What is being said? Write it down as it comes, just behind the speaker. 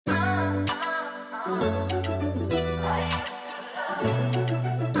Chris,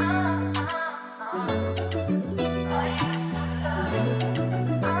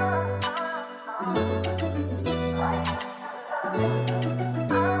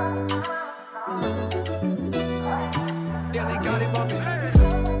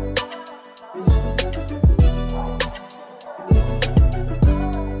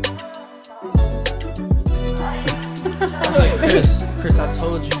 I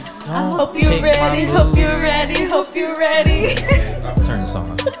told you. I hope you're ready. Hope you're ready. Hope you're ready. I'm turning the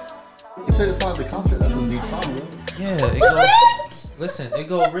song off. You played this song at the concert. That's a deep song, bro. Yeah, listen, it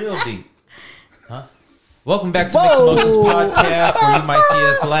go real deep. Huh? Welcome back to Mixed Emotions Podcast, where you might see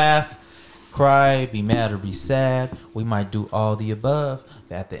us laugh, cry, be mad, or be sad. We might do all the above,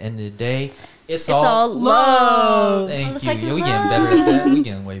 but at the end of the day, it's all love. Thank you. We getting better at that. We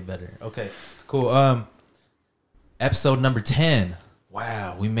getting way better. Okay, cool. Episode number 10.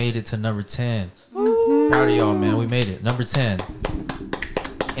 Wow, we made it to number 10. Proud of y'all, man. We made it. Number 10.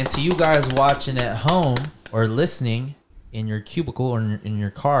 And to you guys watching at home or listening in your cubicle or in your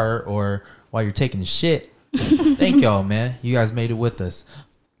car or while you're taking a shit, thank y'all, man. You guys made it with us.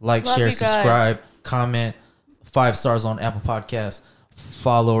 Like, Love share, you subscribe, comment, 5 stars on Apple Podcasts,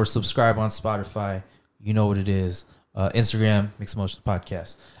 follow or subscribe on Spotify. You know what it is. Instagram, Mixed Emotions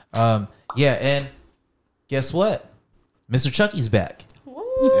Podcast. Yeah, and guess what? Mr. Chucky's back.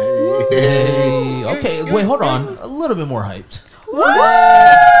 Hey. Okay, wait, hold on. A little bit more hyped.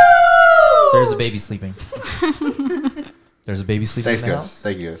 There's a baby sleeping. There's a baby sleeping in the house.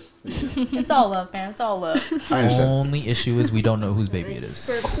 Thank you, guys. It's all love, man. It's all love. I understand. Only issue is we don't know whose baby it is.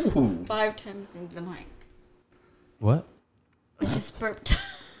 5 times into the mic. What? I just burped.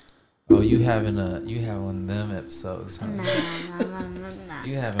 Oh, you having one of them episodes, huh? No.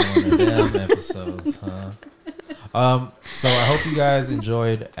 You having one of them episodes, huh? So I hope you guys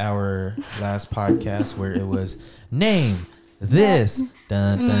enjoyed our last podcast where it was name this.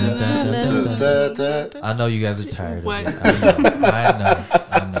 Dun, dun, dun, dun, dun, dun. I know you guys are tired of it.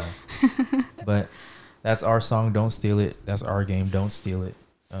 I know. But that's our song. Don't steal it. That's our game. Don't steal it.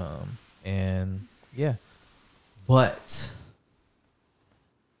 And yeah, but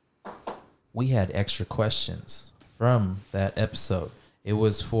we had extra questions from that episode. It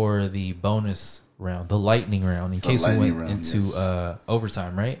was for the bonus round, the lightning round, in case we went into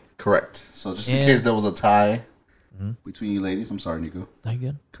overtime, right? Correct. So just in case there was a tie between you ladies, I'm sorry, Nico. Are you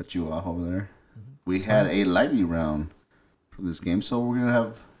good? Cut you off over there. We had a lightning round for this game, so we're gonna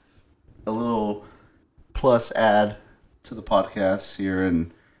have a little plus add to the podcast here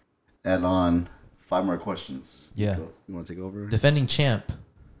and add on 5 more questions. Yeah. Nico, you want to take over? Defending champ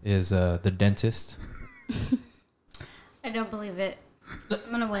is the dentist. I don't believe it.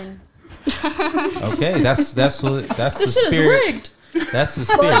 I'm gonna win. Okay, that's the spirit. This shit is rigged. That's the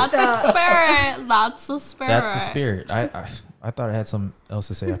spirit. That's the spirit. That's the spirit. That's the spirit. I thought I had something else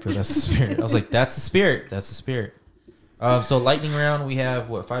to say after that's the spirit. I was like, that's the spirit. That's the spirit. So lightning round, we have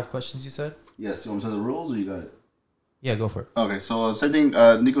 5 questions you said? Yes. You want to tell the rules or you got it? Yeah, go for it. Okay, so same thing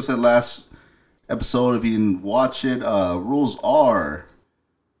Nico said last episode. If you didn't watch it, rules are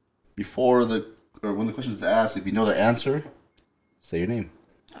when the question is asked, if you know the answer, say your name.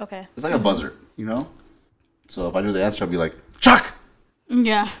 Okay. It's like a buzzer, you know? So if I knew the answer, I'd be like, Chuck!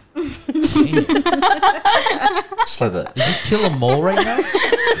 Yeah. Just like that. Did you kill a mole right now?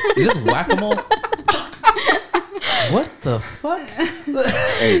 Is this whack-a-mole? What the fuck?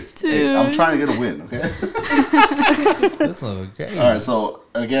 Hey, I'm trying to get a win, okay? This one was great. All right, so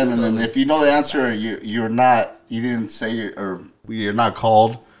again, and then if you know the answer, you're not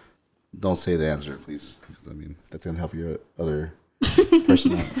called, don't say the answer, please. Because, I mean, that's going to help your other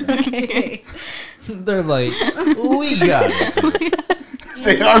person out. Okay. They're like, we got it.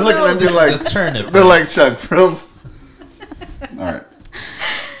 They are looking at you like, turnip. they're like, Chuck, Frills. All right.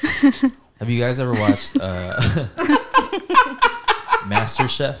 Have you guys ever watched Master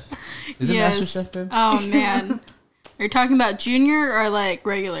Chef? Is it Master Chef, babe? Oh, man. Are you talking about junior or like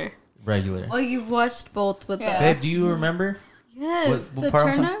regular? Regular. Well, you've watched both with us. Babe, do you remember? Yes. What the part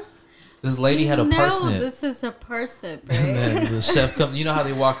I'm turnip? This lady had a parsnip. No, this is a parsnip, And right? then the chef comes. You know how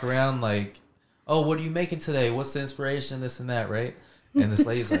they walk around like, oh, what are you making today? What's the inspiration? This and that, right? And this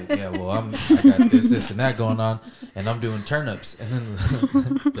lady's like, yeah, well, I got this, and that going on, and I'm doing turnips. And then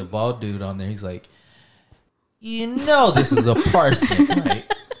the bald dude on there, he's like, you know, this is a parsnip, right?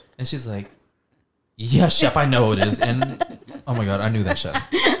 And she's like, yeah, chef, I know it is. And oh my God, I knew that, chef.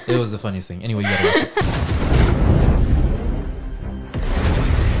 It was the funniest thing. Anyway, you gotta watch it.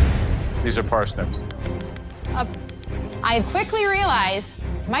 These are parsnips. I quickly realized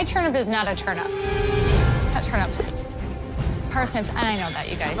my turnip is not a turnip. It's not turnips. parsnips, and I know that,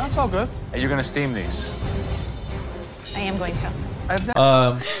 you guys. That's all good. Hey, you're gonna steam these. I am going to.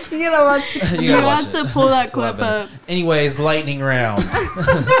 You gotta watch. You watch have it. to pull that It's a lot clip better. up. Anyways, lightning round.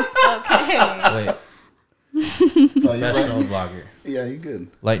 Okay. Wait, professional vlogger. Yeah, you're good.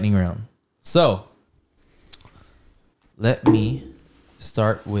 Lightning round. So, let me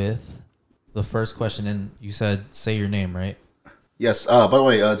start with the first question. And you said, say your name, right? Yes. By the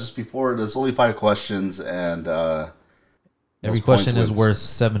way, just before, there's only 5 questions, and Every most question points is wins. worth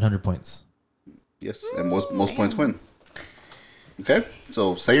 700 points. Yes, and most points win. Okay,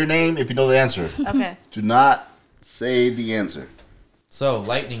 so say your name if you know the answer. Okay. Do not say the answer. So,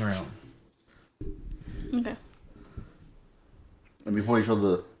 lightning round. Okay. And before you show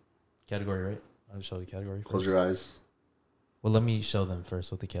the Category, right? I'll show the category close first. your eyes. Well, let me show them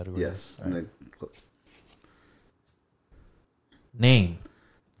first what the category Yes. is. All And right. then Name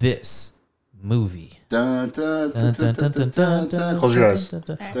this movie. dun, dun, dun, Dun, dun, dun, dun, dun, dun, dun, dun, dun. Close your eyes. dun,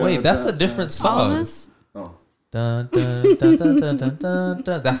 dun, dun. Wait, that's a different All song. this? Oh, Dun, dun, dun, dun, dun, dun, dun,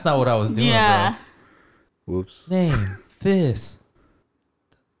 dun. That's not what I was doing, Yeah. whoops. bro. Name this.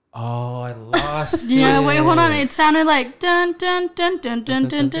 Oh, I lost Yeah. it. Wait. Hold on. It sounded like dun dun dun dun dun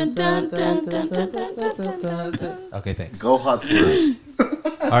dun dun dun dun dun dun dun dun. Okay, thanks. Go Hotspurs.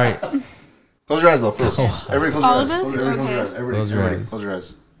 All right. Close your eyes though first. Everybody close your All eyes. of us? Everybody Okay. close your eyes. Everybody, Close your everybody eyes. close your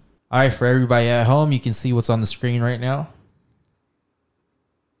eyes. All right, for everybody at home, you can see what's on the screen right now.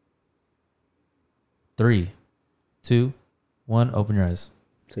 3, 2, 1. Open your eyes.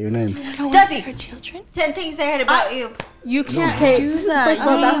 Say your name. Desi. 10 things I hate about you. You can't Okay, do that. First of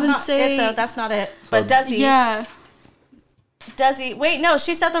all, You that's don't even not it though. That's not it. But Desi. Yeah. Desi. Wait, no,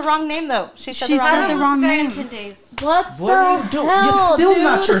 she said the wrong name though. She said She the said wrong the name. wrong Guy in name. 10 days. What What are you doing? It's still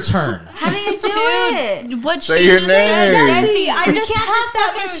not your turn. How do you do it? What Say she your just said. name. Desi, I You just can't had just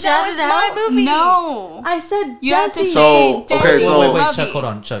that fucking movie. shout That was it my out. movie. No. I said You have to Desi. say So, okay, Desi. so- Wait, Love Chuck, you. hold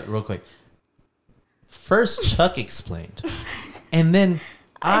on, Chuck, real quick. First, Chuck explained, and then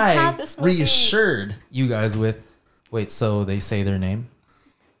I had this movie. reassured you guys with, wait, so they say their name?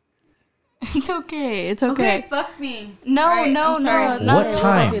 It's okay. It's Okay, okay. fuck me. No, Alright, no, I'm no. sorry. Not What at all.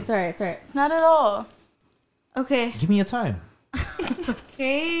 time? It's alright. It's alright. Not at all. Okay. Give me a time.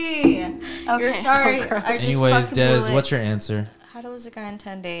 Okay. You're sorry. I just Anyways, fucking Des, blew it. what's your answer? How to Lose a Guy in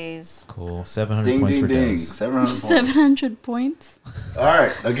 10 Days. Cool. 700 Ding points ding for ding. Des. 700 points. 700 points. All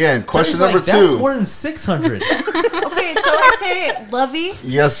right. Again, question Chuck's number like, That's 2. more than 600. Okay, so I say Lovey.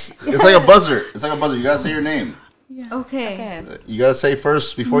 Yes, it's like a buzzer. It's like a buzzer. You gotta say your name. Okay. Okay. You gotta say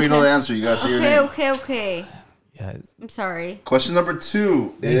first before you know the answer. You gotta say your Okay, name. okay. Yeah. I'm sorry. Question number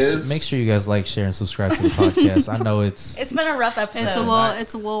 2 is Make sure you guys like, share, and subscribe to the podcast. I know it's It's been a rough episode.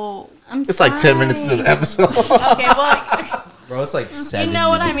 It's a little. I'm It's like 10 minutes into the episode. Okay, well, bro. It's like 7 you know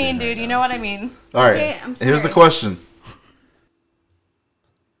what I minutes mean, in dude. right You now. know what I mean. All right. Okay, I'm Here's the sorry. question.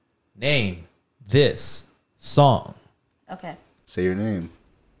 Name this song. Okay. Say your name.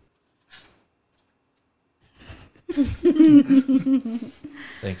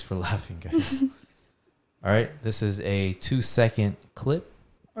 Thanks for laughing, guys. All right, this is a 2-second clip.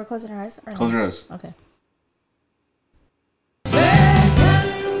 We're closing our eyes? Or Close no? your eyes. Okay.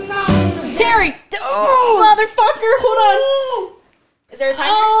 Terry! Oh, motherfucker! Hold on! Is there a timer?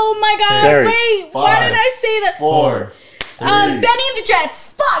 Oh my god! Terry, Wait! Why 5, did I say that? 4, 3. Benny and the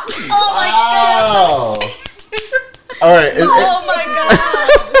Jets! Fuck! Oh my Oh. All right. Oh my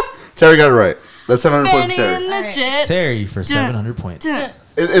god. Terry got it right. That's 700 god! points, Benny Terry. and the Alright. Jets! Terry for 700 points.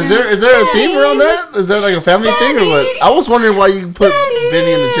 Is there a theme around that? Is that like a family thing or what? I was wondering why you put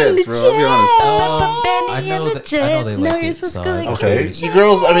Benny and the Jets, bro. I'll be honest. I know that. I know they No, like you're it. supposed So to go I- like- Okay, you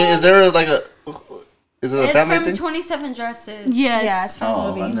girls. I mean, is there like a? Is it a It's family from thing? 27 Dresses. Yes. Yeah, it's from Oh, the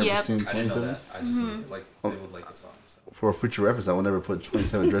I've movie. never Yep. seen I didn't know 27. that. I just think like they would like the song. So. For a future reference, I will never put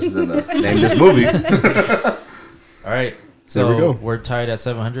 27 dresses in the name this movie. All right, There we go. so we're tied at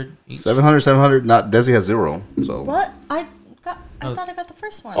 700 each. 700. Not Desi has 0. So. What? I thought I got the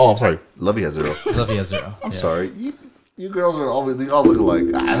first one. Oh, I'm sorry. Lovey has 0. Lovey has 0. I'm sorry. You girls are always they all look alike.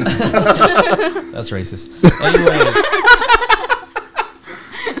 That's racist. Anyways,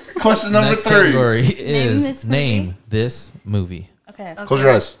 Question number next 3. category is this movie. name this movie. Okay. Close your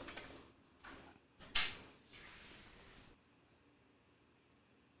eyes.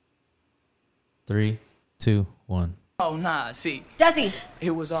 Three, 2, 1. Oh, nah, see, Desi. it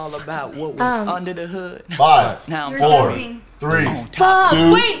was all about what was under the hood. 5, Now I'm You're 4, joking. 3, on top.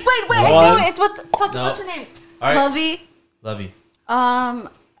 2. Wait. I One. know it. It's what the fuck. No. What's her name? All right, Lovey. Lovey. 5,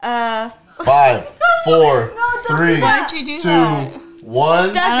 4, 3, Why'd you do 2, that?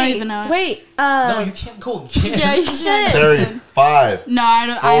 1. I don't even know. Wait. No, you can't go again. Yeah, you should. Terry, 5. No, I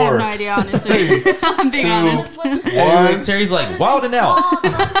don't. I have 4, no idea, honestly. I'm being 2, honest. 1. Terry's like wilding out.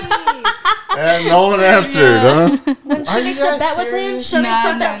 And no one answered, huh? When she makes a bet with him, Shut the Nah,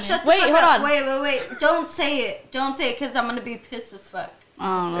 fuck nah, up. nah. Shut the Wait, fuck hold up. on. Wait. Don't say it. Don't say it because I'm going to be pissed as fuck. I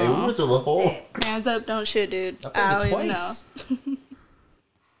don't Hey, we know. went through the whole. Say it. Hands up, don't shoot, dude. I I played don't it even know. twice.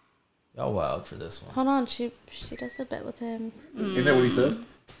 Y'all wild for this one. hold on, she does a bet with him. Isn't that what he said?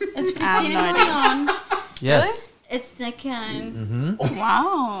 It's I have Christina no idea. Milian. Yes. It's Nick Cannon.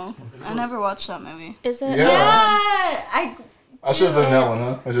 Wow. I never watched that movie. Is it? Yeah. I I should have done that one,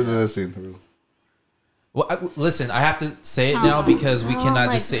 huh? I should have done that scene. Well, listen, I have to say it now because we cannot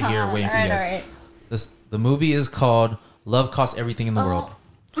my just sit here God. waiting for you Alright, guys. alright. The movie is called Love Costs Everything in the World.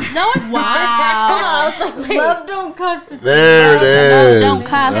 No, it's not. Wow. I was like, wait. love don't cuss. There it is. Don't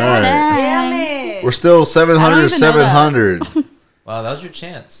cuss. All right. Damn Dang. it. We're still 700, I don't even know that. 700. Wow, that was your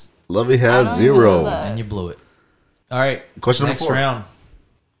chance. Lovey has I don't even know 0. that. And you blew it. All right. Question number next 4. round.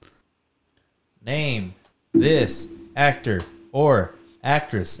 Name this actor or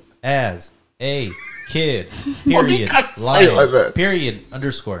actress as a kid. Period. gotta say it like that? Period.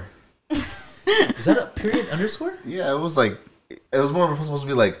 Underscore. Is that a period underscore? Yeah, it was like, it was more supposed to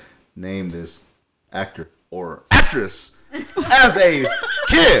be like, name this actor or actress as a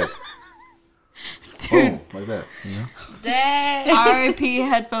kid. Dude. Oh, like that. You know? R.I.P.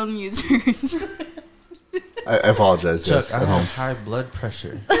 headphone users. I apologize, Chuck, guys, I at have home. high blood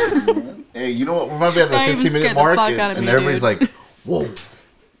pressure. Hey, you know what? We might be at the Not even 15-minute scared the mark, fuck out of and me, everybody's dude. like, whoa.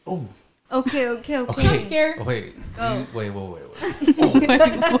 Oh. Okay. Okay. I'm scared. Wait. Go. Wait.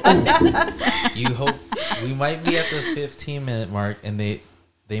 You hope we might be at the 15-minute mark, and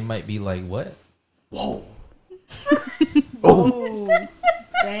they might be like, "What? Whoa. Oh.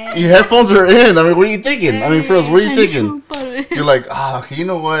 Your headphones are in. I mean, what are you thinking? I mean, Frills, what are you thinking? You're like, okay, you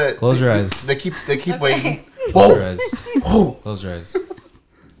know what? Close your eyes. They keep waiting. Close your Whoa. eyes. Whoa. Close your eyes.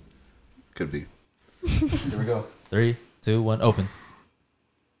 Could be. Here we go. 3, 2, 1, open.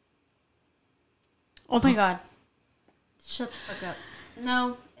 Oh my god. Shut the fuck up.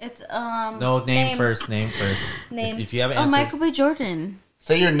 No, it's No, name first. Name first. Name. If you haven't Oh, answered, Michael B. Jordan.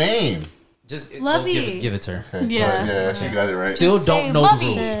 Say your name. just Lovey. give it to her. Okay. Yeah. Yeah, she got it right. Still don't know Lovey.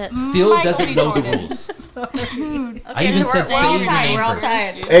 the rules. Shit. Still Michael doesn't B. know the Jordan. rules. I even said we're say all your tired. name We're all first.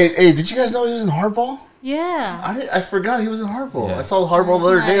 tired. Hey, did you guys know he was in Hardball? Yeah. I forgot he was in Hardball. Yeah. I saw Hardball the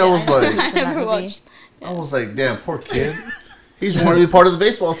other day. I was like, I never watched. damn, poor kid. He's wanting to be part of the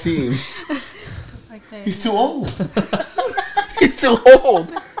baseball team. He's too old. He's too old.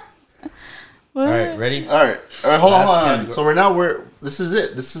 All right, ready? All right, hold Last on. category. So right now this is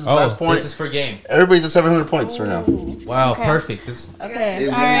it. This is the Oh, last point. this is for game. Everybody's at 700 points right now. Wow, perfect. This Okay.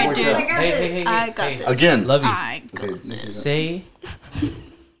 All right, dude. hey, I got this. Again. Lovey, I got Okay, this. say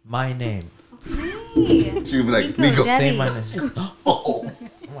my name. she's gonna be like, Nico. Say my name. Oh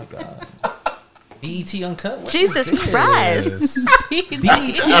my god. BET Uncut. What Jesus is this? Christ. BET.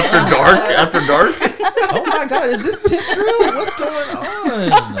 After dark. Oh my god, is this tip drill? What's going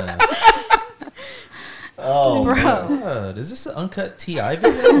on? Oh, Bro. God, is this an uncut TI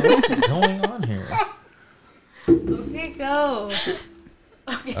video? What's going on here? Okay, go.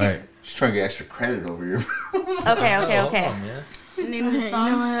 All right. she's trying to get extra credit over here. Okay. Hold on, man. Name the song.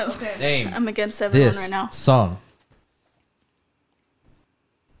 You know what? Okay. Name I'm against everyone this right now. song.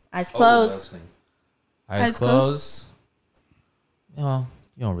 Eyes Oh, closed. that's clean. Eyes Eyes closed. closed. No,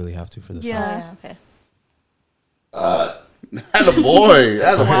 you don't really have to for this one. Yeah. Okay. Attaboy.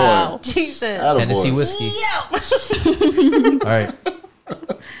 Attaboy. Wow. Jesus. Tennessee Attaboy. whiskey. All right.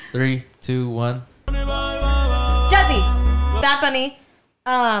 3, 2, 1. Jesse. Bad Bunny.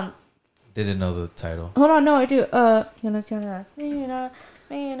 Didn't know the title. Hold on. No, I do. 5,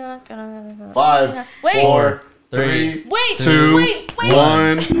 Wait. 4, 3, 3, Wait. 2, Wait.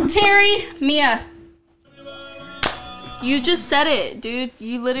 1. Terry, Mia. You just said it, dude.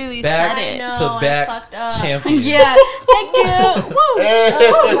 You literally Back said it. know. to I back fucked up. champion. Yeah. Thank you. Woo.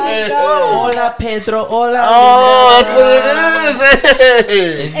 Oh my god. Hola Pedro, hola. Oh, that's what it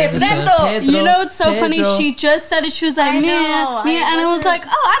is. Hey. Pedro, you know it's so funny. She just said it. She was like I Mia, know, Mia, I and I was wasn't- like,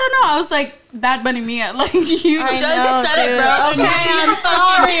 oh, I don't know. I was like Bad Bunny Mia. Like you I just know, said dude. it, bro. And Okay, you I'm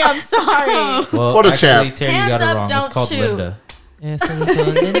sorry. I'm sorry. Well, What a actually, champ. Terry, you Hands got it up, wrong. It's don't called shoot. Linda. Yeah, Linda.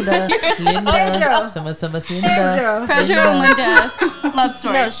 Linda. Linda. Pedro and Linda. Love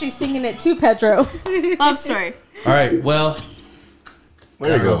story. No, she's singing it to Pedro. Love story. All right, well, Way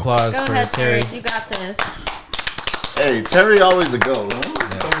to round of go. applause Go for ahead, Terry. Terry. You got this. Hey, Terry always the go. Huh?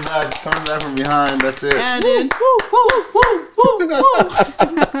 Coming back from behind. That's it. Yeah, dude.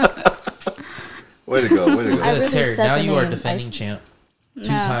 Way to go. Way to go. I really Terry, said now the you are name. defending champ. 2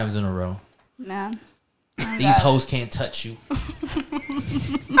 times in a row. Man. These hoes can't touch you.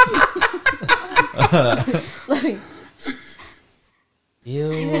 Let me.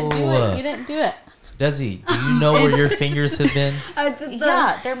 Ew. You didn't do it. Desi, do you know where your fingers have been?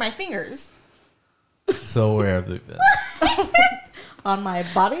 Yeah, they're my fingers. So where have they been? On my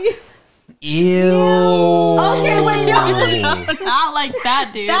body. Ew. Okay, wait, no. Not like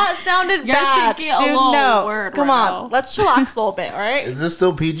that, dude. That sounded You're bad. thinking a Dude, little no. word Come right on. now. Let's chillax a little bit, all right? Is this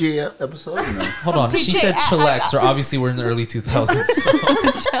still PG episode? Or no? Hold on. She said chillax, so obviously we're in the early 2000s.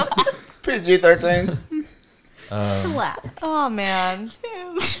 So. PG-13. Oh, man.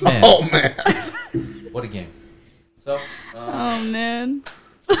 Man, Oh man. what a game. So, Oh, man.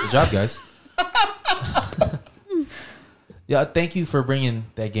 good job, guys. Yeah, thank you for bringing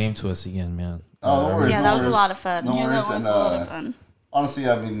that game to us again, man. Oh, no worries, Yeah, no that was a worries. lot of fun. No Yeah, worries. that was And, a lot of fun. honestly,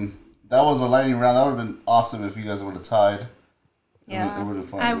 I mean, that was a lightning round. That would have been awesome if you guys would have tied. Yeah. It would have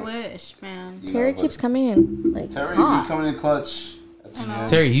fun. I wish, man. You Terry know, keeps but coming in like Terry, hot. you coming in clutch. At the end.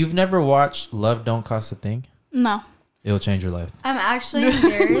 Terry, you've never watched Love Don't Cost a Thing? No. It'll change your life. I'm actually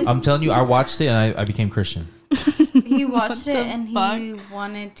embarrassed. I'm telling you, I watched it and I became Christian. He watched it and fuck? he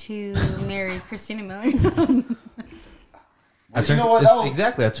wanted to marry Christina Miller. But you know what? That was,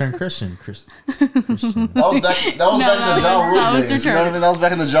 exactly. I turned Christian. Christian. that was back. That was back in the Ja Rule that was your days. You know what I turn. mean? That was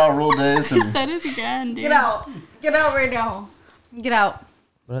back in the Ja Rule days. He And said it again, dude. Get out. Get out right now. Get out.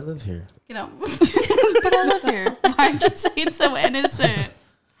 But I live here. Get out. But I live here. Why are you saying so innocent?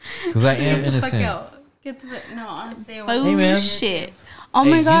 Because I am Fuck innocent. out. Get the no. Honestly, I want Hey, man. Bullshit. Oh Hey,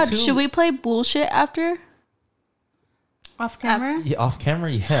 my you god, too. should we play bullshit after? off camera. Yeah, off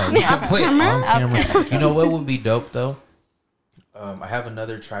camera, yeah. We can off play it camera? on Off camera. You know what would be dope though? I have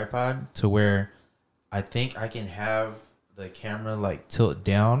another tripod to where I think I can have the camera like tilt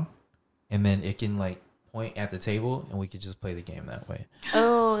down, and then it can like point at the table, and we could just play the game that way.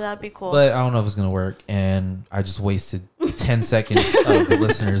 Oh, that'd be cool. But I don't know if it's gonna work, and I just wasted 10 seconds of the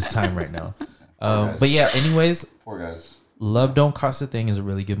listeners' time right now. But yeah, anyways, poor guys. Love Don't Cost a Thing is a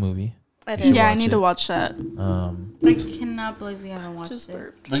really good movie. I should Yeah, I watch need it. to watch that. I cannot believe we haven't watched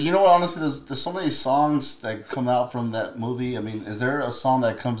it. But you know what? Honestly, there's so many songs that come out from that movie. I mean, is there a song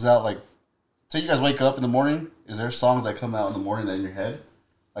that comes out like? Say you guys wake up in the morning. Is there songs that come out in the morning that in your head?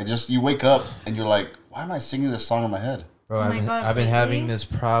 Like just you wake up and you're like, why am I singing this song in my head? Bro, Oh my God, I've been having lately? this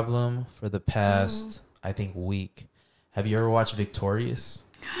problem for the past, I think, week. Have you ever watched Victorious?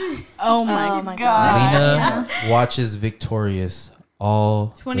 Oh my, my god. Lena watches Victorious all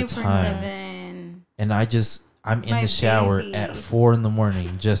the 24/7. time. And I'm in My the shower baby. at 4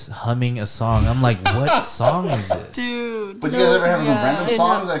 a.m, just humming a song. I'm like, what song is this? Dude. But you guys ever have some random Yeah.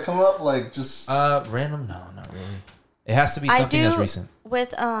 songs that come up like just? Random? No, not really. It has to be I something do that's recent.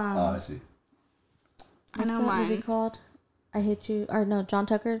 with I see. I know What's that movie mine. called? I Hate You. Or no, John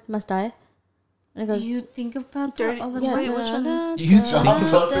Tucker Must Die. And it goes. You think about Dirty- that all the yeah, Wait, time. which one? You John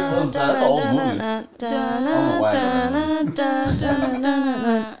Tucker was that's an old movie. I don't know why I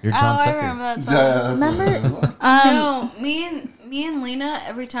You're John I Tucker. remember that song. Yeah, Remember? No, me and Lena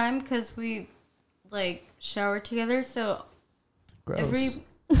every time because we like shower together. So Gross. every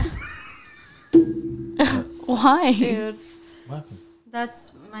Why? dude. What happened?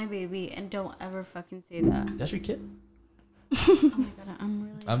 that's my baby, and don't ever fucking say that. That's your kid? Oh my god, I'm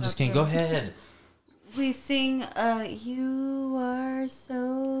really. I'm just about kidding. to- Go ahead. We sing "You Are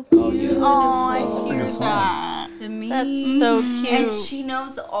So Oh, yeah. Beautiful" Oh, I That's a hear good song. that. to me. That's so cute. And she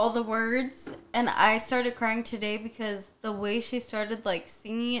knows all the words, and I started crying today because the way she started like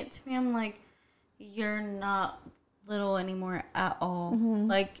singing it to me, I'm like, "You're not little anymore at all."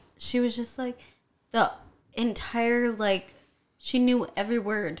 Like she was just like the entire like she knew every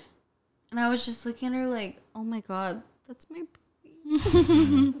word, and I was just looking at her like, "Oh my god, that's my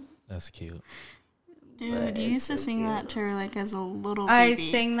baby." That's cute. Dude, you used to sing that to her like as a little I baby.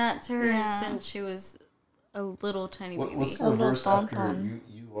 sang that to her Yeah. since she was a little tiny baby. What's the little verse after thon-thon.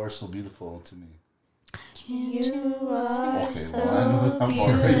 you are so beautiful to me? You are Okay, well, I'm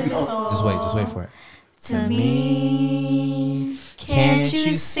already know. Just wait for it. to me. Can't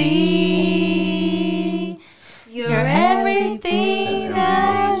you see? You're everything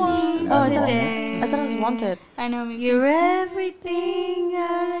that I want Oh, I thought- today. I thought it was Wanted. I know, me too. You're everything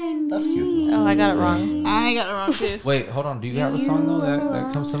I need. That's cute. Oh, I got it wrong. I got it wrong too. Wait, hold on. Do you have a song though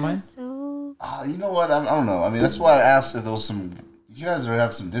that comes to mind? So You know what? I don't know. I mean, that's why I asked if there was some. You guys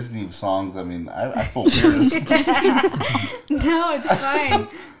have some Disney songs. I mean, I feel weird. no, it's fine.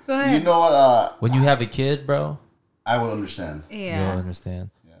 Go ahead. You know what? When you have a kid, bro, I would understand. you'll Yeah. understand.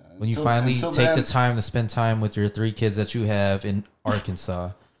 When you Until- finally until take the then- time to spend time with your 3 kids that you have in Arkansas,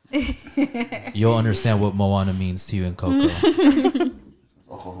 you'll understand what Moana means to you in Coco.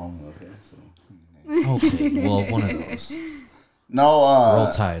 Oklahoma. Okay, so. Okay, well, one of those. No,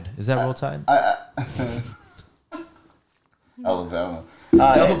 Roll Tide. Is that Roll Tide? Alabama.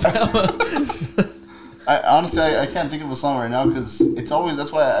 I honestly, I can't think of a song right now because it's always.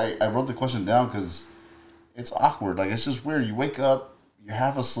 That's why I wrote the question down because it's awkward. Like it's just weird. You wake up, you're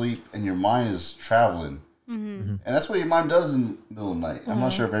half asleep, and your mind is traveling. And that's what your mind does in the middle of the night. I'm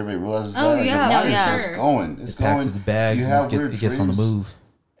not sure if everybody realizes that. Like, yeah, your mind for is sure. just going. It's It packs going. its bags You and have it gets on the dreams, move.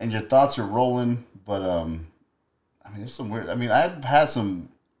 and your thoughts are rolling. But I mean, there's some weird. I mean, I've had some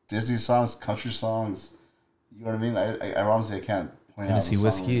Disney songs, country songs. You know what I mean? I honestly can't point Hennessy out the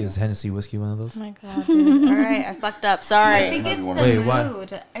whiskey. song. Is Hennessy whiskey one of those? Oh my god, dude. All right, I fucked up. Sorry. I think it's the Wait, why?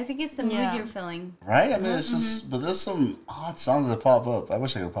 mood. I think it's the mood Yeah. you're feeling. Right? I mean, it's just, but there's some odd songs that pop up. I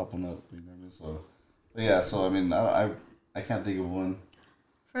wish I could pop one up. You know what I mean? So, but yeah. So I mean, I can't think of one.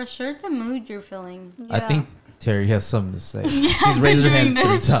 For sure, the mood you're feeling. I think Terry has something to say. She's raised her hand 3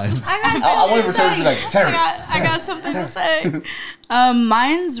 times. I wait for Terry to be like, Terry. I got something to say.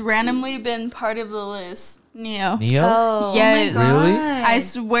 Mine's randomly been part of the list. Neo. Neo? Oh. Yes. Really? I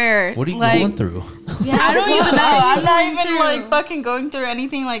swear. What are you like, going through? I don't even know. I'm not even like fucking going through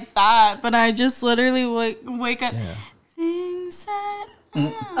anything like that. But I just literally wake up. Yeah. Things that.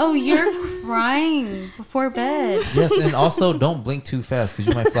 Oh, you're crying before bed. Yes, and also don't blink too fast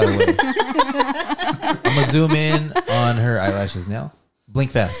because you might fly away. I'm gonna zoom in on her eyelashes now.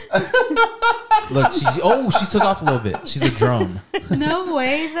 Blink fast. Look, she took off a little bit. She's a drone. No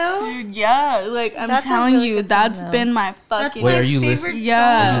way, though. Dude, yeah, like I'm That's a telling really you, good song, that's though. been my That's fucking. Wait, my are you favorite listening?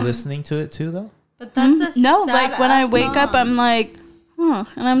 Yeah. Are you listening to it too, though? But that's a No, sad like when I ass wake up, song. I'm like, and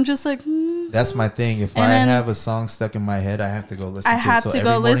I'm just like, That's my thing. If And I then- have a song stuck in my head, I have to go listen I to it. have So to every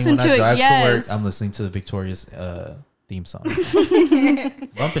go morning listen when to I it, drive to yes. work, I'm listening to the Victorious theme song.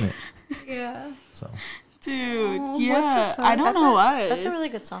 Bumping it. Yeah. So dude, Oh, yeah, what the fuck? I don't know why. That's a really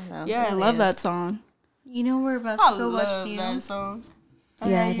good song, though. yeah, It I really love that is. song. You know we're about I to go watch love Neo. that song. Yeah,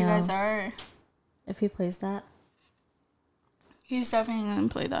 Yeah, I you guys know. are. If he plays that. He's definitely gonna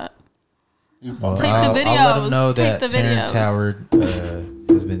play that. well, Take the I'll let videos, him know take that the Terrence videos. Howard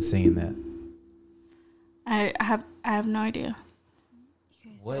has been singing that. I have no idea.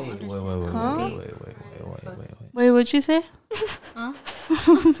 Wait. Wait, what'd you say? Huh?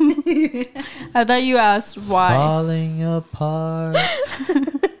 I thought you asked why. Falling apart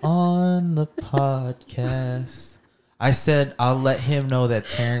on the podcast. I said I'll let him know that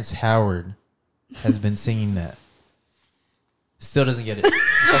Terrence Howard has been singing that. Still doesn't get it.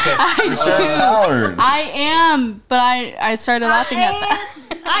 Okay. Terrence Howard. I am, but I started laughing at that.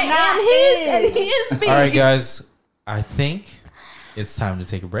 I am his, and he is me. All right, guys. I think it's time to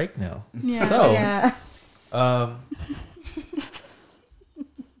take a break now. Yeah. So, Yeah.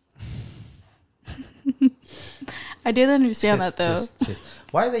 I did understand tisk, that though. tisk, tisk.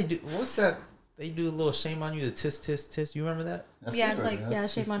 Why they do? What's that? They do a little shame on you. The tisk tisk tisk. You remember that? That's Yeah, it it's right like, there. yeah,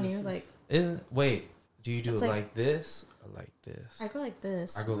 shame on you. Like, Isn't wait? Do you do it It's like, like- this or like this? I go like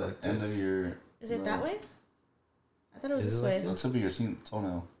this. I go The like end of this. your. Is it that way? I thought it was Is this it like way. The tip of your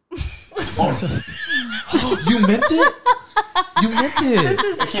toenail. You meant it. You meant it. This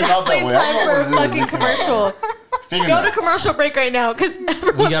is It came out that way. I time don't for know a what it is. fucking commercial. Go to commercial break right now, because We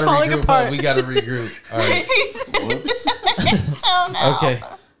everyone's gotta falling regroup. apart. We gotta regroup. All right. Whoops. Okay.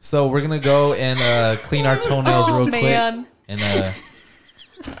 So we're gonna go and clean our toenails real man. quick, and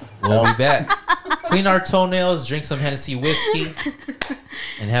we'll be back. Clean our toenails, drink some Hennessy whiskey,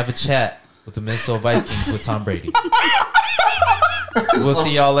 and have a chat with the Minnesota Vikings with Tom Brady. We'll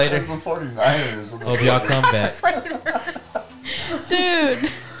see y'all later. It's the 49ers. Hope y'all come back. Dude,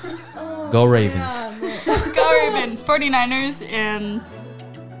 Go Ravens. go Ravens, 49ers, and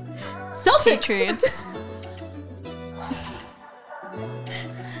Celtics. Patriots.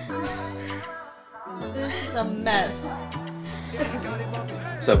 This is a mess.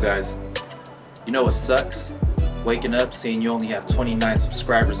 What's up, guys? You know what sucks? Waking up seeing you only have 29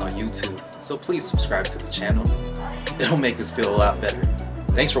 subscribers on YouTube. So please subscribe to the channel. It'll make us feel a lot better.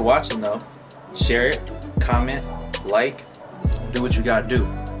 Thanks for watching, though. Share it, comment, like, do what you gotta do.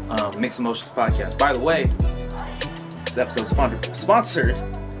 Mixed Emotions Podcast. By the way, this episode is sponsored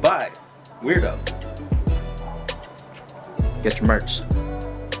by Weirdo. Get your merch.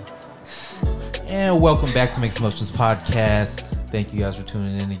 And welcome back to Mixed Emotions Podcast. Thank you guys for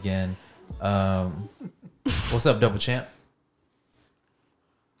tuning in again. What's up, Double Champ?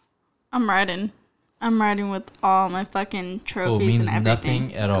 I'm riding with all my fucking Oh, trophies means and everything.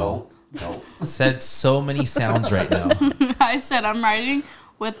 nothing at all. No. Said so many sounds right now. I said I'm riding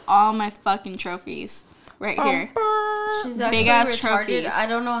with all my fucking trophies. right here. She's Big actually ass retarded. trophies. I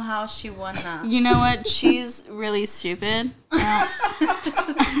don't know how she won that. You know what? She's really stupid.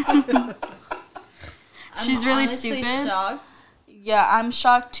 She's really honestly stupid. Shocked. Yeah, I'm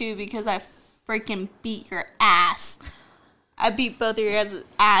shocked too because I freaking beat your ass. I beat both of your guys'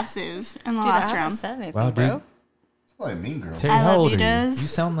 asses in the last round. Said anything, Wow, dude. bro. It's like Mean Girl. Terry, I how love old you, are you? You Des.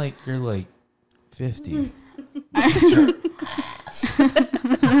 sound like you're like 50.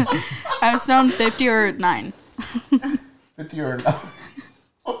 I sound 50 or 9. 50 or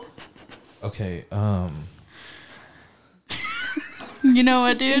no. Okay, You know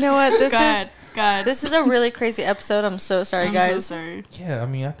what, dude? You know what? God. This is a really crazy episode. I'm so sorry, I'm guys. so sorry. yeah, I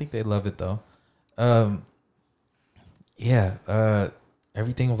mean, I think they love it though.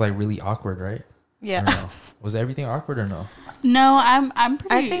 Everything was like really awkward, right? Yeah. Or no? Was everything awkward or no? No, I'm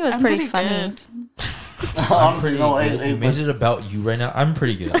pretty. I think it was I'm pretty funny. good. Honestly, no. You made it about you right now. I'm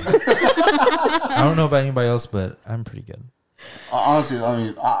pretty good. I don't know about anybody else, but I'm pretty good. Honestly, I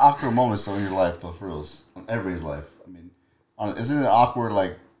mean, awkward moments though in your life, though, for reals, in everybody's life. I mean, isn't it awkward?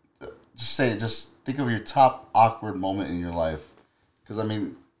 Like, just think of your top awkward moment in your life. Because I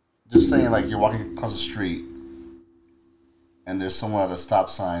mean, just saying like you're walking across the street, and there's someone at a stop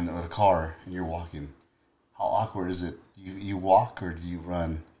sign or a car, and you're walking. How awkward is it? You walk or do you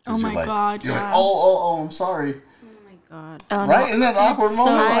run? Oh my God! You're Yeah. like, oh, I'm sorry. Oh my God. Oh, Right? Isn't that an awkward So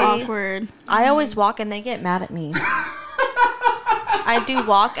moment? Like, awkward. I always walk and they get mad at me. I do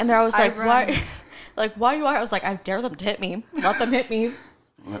walk and they're always like, why? Like, why are you walking? I was like, I dare them to hit me. Let them hit me.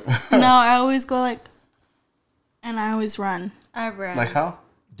 No, I always go like, and I always run. I ran. like how?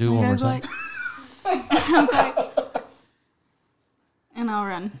 Do it one more time. And I'll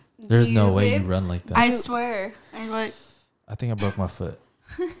run. There's no you, way babe? you run like that. I swear. I like. I think I broke my foot.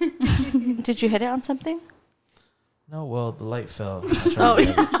 Did you hit it on something? No, well, the light fell. I tried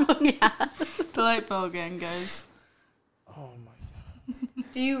to get it. The light fell again, guys. Oh my.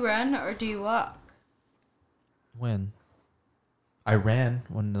 Do you run or do you walk? When? I ran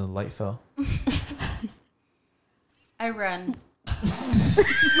when the light fell. I run.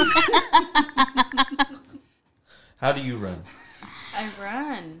 Oh How do you run? I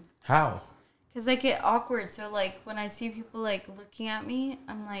run. How? Because I get awkward. So, like, when I see people, like, looking at me,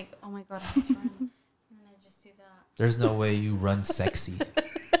 I'm like, oh my God, I have to run. And then I just do that. There's no way you run sexy.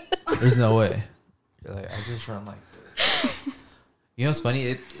 There's no way. You're like, I just run like this. You know what's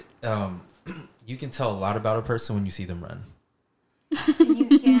funny? You can tell a lot about a person when you see them run.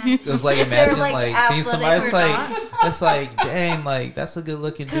 You can't. It's like, If they're, imagine like, like seeing somebody, athletic it's or like, it's like, dang, like that's a good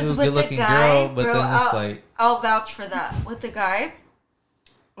looking dude, with good the looking guy, girl, but bro, then it's like, I'll vouch for that. With the guy,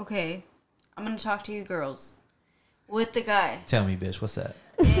 okay, I'm going to talk to you girls. With the guy, tell me, bitch, what's that?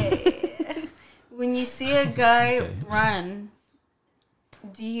 when you see a guy Okay. run,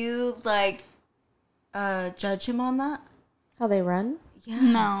 do you, like, judge him on that? How they run? Yeah.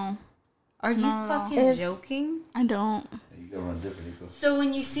 No, Are you No. fucking If- joking? I don't. You gotta run different. You go. So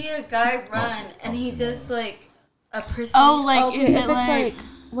when you see a guy run and he does like a precise, Oh, like Okay, is if it it's like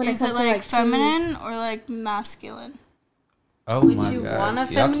when it is comes it to like like feminine or like masculine? Oh would my you god, want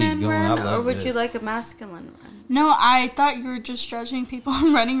a y'all keep feminine going. I run or love would you this. like a masculine run? No, I thought you were just judging people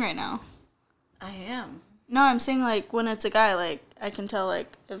on running right now. I am. No, I'm saying like when it's a guy, like I can tell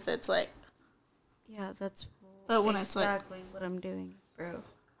like if it's like Yeah, that's But when it's, like- exactly what I'm doing, bro.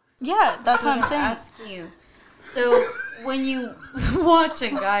 yeah, that's what I'm saying. Asking you. So when you watch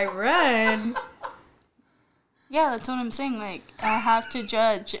a guy run, Yeah, that's what I'm saying. Like I have to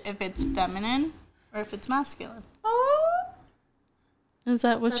judge if it's feminine or if it's masculine. Is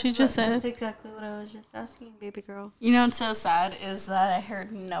that what she just said? That's exactly what I was just asking, baby girl. You know what's so sad is that I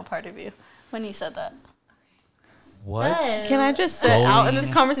heard no part of you when you said that. What? Can I just sit out in this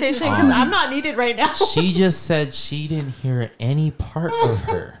conversation? Because I'm not needed right now. She just said she didn't hear any part of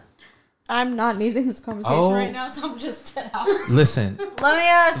her. I'm not needed in this conversation Oh. right now, so I'm just sit out. Listen, Let me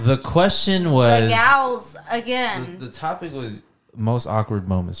ask the question the was gals again. the topic was most awkward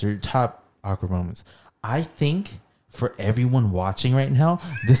moments, your top awkward moments. I think for everyone watching right now,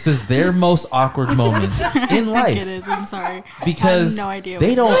 this is their most awkward moment in life. It is. I'm sorry. Because I have no idea they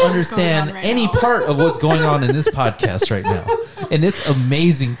what don't is understand going on right any now. part of what's going on in this podcast right now. And it's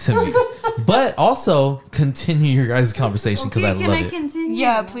amazing to me. But also, continue your guys' conversation because I can love I it. continue?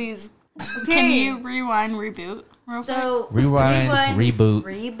 Yeah, please. Okay. Can you rewind, reboot? Real quick? So Rewind, reboot.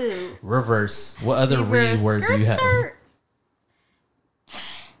 reboot. Reverse. What other Reverse. word do Skirt, you have? skirt.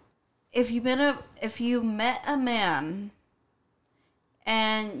 If you met a man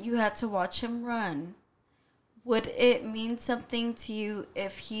and you had to watch him run, would it mean something to you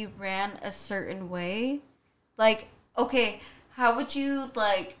if he ran a certain way? Like, okay, how would you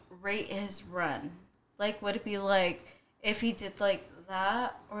like rate his run? Like, would it be like if he did like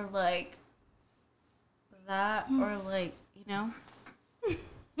that or like that or like, you know?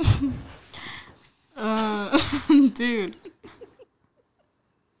 Dude.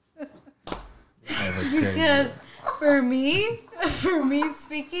 Because for me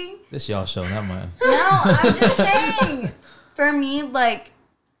speaking, This y'all show, not mine. no, I'm just saying. For me, like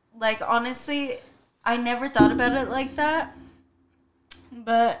honestly, I never thought about it like that.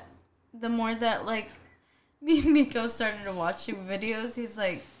 But the more that like me and Nico started to watch him videos, he's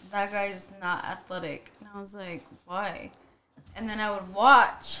like, that guy's not athletic. And I was like, why? And then I would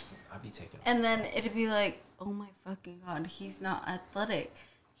watch. I'd be taking. And then it'd be like, oh my fucking God, he's not athletic.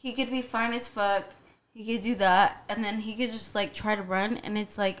 He could be fine as fuck. He could do that. And then he could just like try to run. And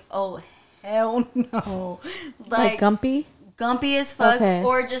it's like, oh, hell no. Like Gumpy? Gumpy as fuck. Okay.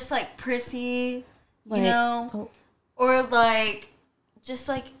 Or just like prissy, Like, you know? Or like, just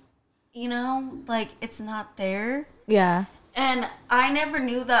like, you know, like it's not there. Yeah. And I never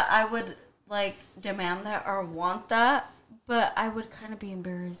knew that I would like demand that or want that. But I would kind of be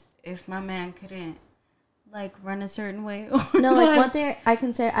embarrassed if my man couldn't like run a certain way. No, like one thing I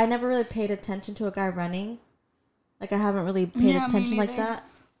can say, I never really paid attention to a guy running. Like I haven't really paid attention like that.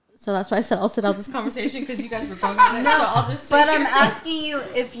 So that's why I said I'll sit out this conversation because you guys were going on it. No, so I'll just sit but here. I'm asking you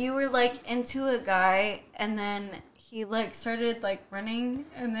if you were like into a guy and then he like started like running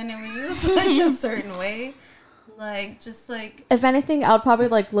and then it was just like a certain way, like just like. If anything, I would probably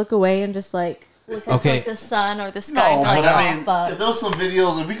like look away and just like look at Okay. like the sun or the sky. No, and be like, but I oh mean, fuck. if there was some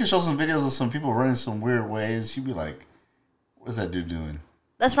videos, if we could show some videos of some people running some weird ways, you'd be like, "What's that dude doing?"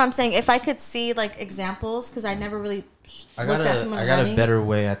 That's what I'm saying. If I could see like examples, because I never really I looked at someone I got running. a better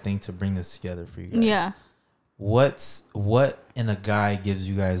way, I think, to bring this together for you guys. Yeah. What in a guy gives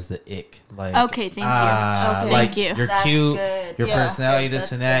you guys the ick? Like, Okay, thank you. Okay. Like Thank you. you're That's cute, good. your Yeah. personality, Okay, this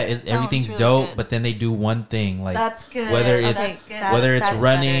that's and that good. is everything's really dope, good. but then they do one thing, like That's good. whether Oh, it's that's good. whether it's That's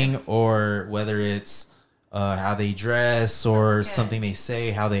running better. or whether it's how they dress or That's good. something they say,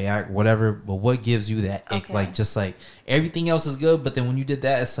 how they act, whatever. But what gives you that ick? Okay. Like just like everything else is good, but then when you did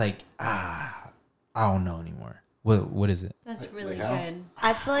that, it's like I don't know anymore. What is it? That's really Like how? good.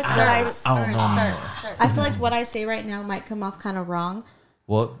 I feel like I don't know anymore. I feel like what I say right now might come off kind of wrong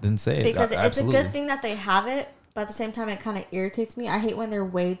Well, then say it. because it's a Absolutely. good thing that they have it, but at the same time it kind of irritates me. I hate when they're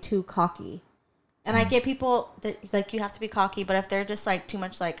way too cocky. And I get people that like you have to be cocky, but if they're just like too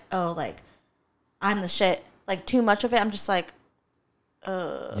much like, oh, like I'm the shit, like too much of it, I'm just like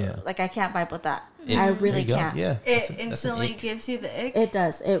Yeah. like I can't vibe with that. It- I there really you go. can't. Yeah. It That's an instantly ick. It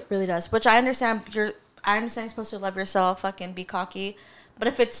does. It really does. Which I understand you're supposed to love yourself, fucking be cocky. But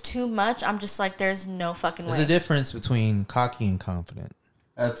if it's too much, I'm just like, there's no fucking There's way. a difference between cocky and confident.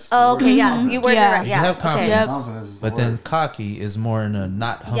 That's Oh, okay, yeah. You worded Yeah. it right. You Yeah. have Okay. confidence. Yep. confidence is the But then word. cocky is more in a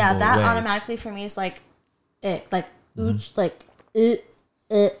not humble Yeah, that way. automatically for me is like, it, like, ooch, like,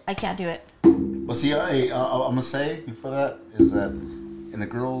 I can't do it. But see, I'm gonna say before that is that in the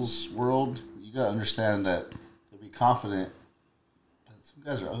girls' world, you gotta understand that to be confident. Some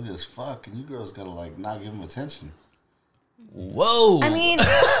guys are ugly as fuck, and you girls gotta like not give them attention. Whoa. I mean, but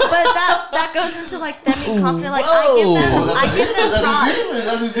that goes into like them being confident. Like I give them props.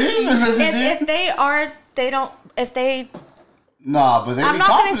 That's a demon. That's a demon. If they are, they don't. If they, Nah, but they I'm be not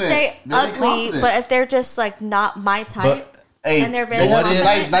gonna confident. say They be ugly, confident. but if they're just like not my type, Hey, and they're they very got some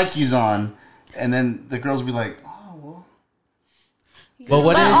confident. nice Nikes on, and then the girls be like, "Oh well." But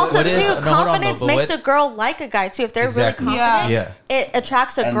what but if- also what if- too, no, hold on, confidence though, but makes what- a girl like a guy too. If they're Exactly. really Yeah. confident, it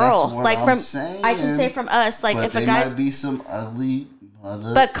attracts a And girl. that's what Like I'm from, saying. I can say from us, like But if a they guy's, might be some ugly.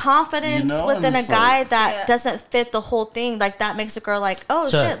 but confidence You know, within and a it's guy like- that Yeah. doesn't fit the whole thing, like that makes a girl like, oh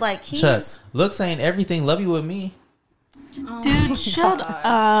shit, like he's. looks ain't everything. Love you with me. Dude, shut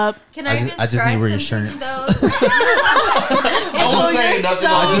up. Can I just need describe reassurance. something, though? I was saying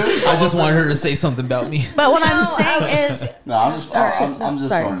nothing. I just want her to say something about me. But what I'm saying is, No, I'm just Sorry.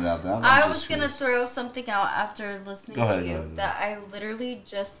 throwing it out there. I was gonna throw something out after listening Go ahead, to you go ahead. that I literally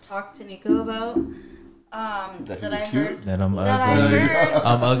just talked to Nico about. That he That was I cute? heard. That I'm That I ugly. heard.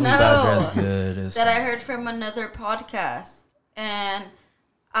 I'm ugly, No. but I dress good. It's That I heard from another podcast, and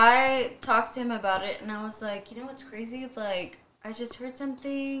I talked to him about it, and I was like, you know what's crazy? Like, I just heard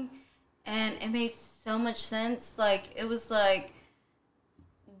something, and it made so much sense. Like, it was like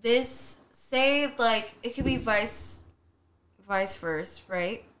this. Say like it could be vice versa,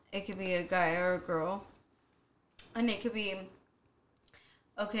 right? It could be a guy or a girl, and it could be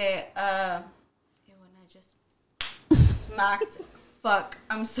okay. When I just smacked. Fuck,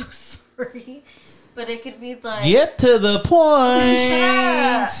 I'm so sorry. But it could be like get to the Shut point.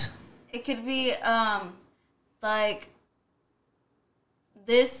 up. It could be like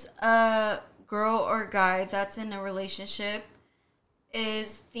this girl or guy that's in a relationship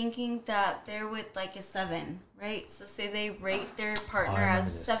is thinking that they're with like a 7, right? So say they rate their partner as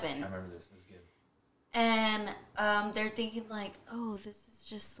a 7. I remember this. This is good. And they're thinking like, oh, this is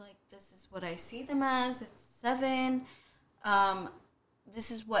just like, this is what I see them as. It's a 7. This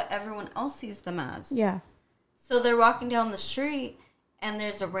is what everyone else sees them as. Yeah. So they're walking down the street and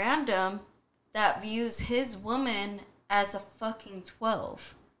there's a random that views his woman as a fucking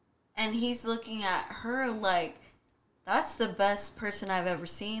 12. And he's looking at her like, that's the best person I've ever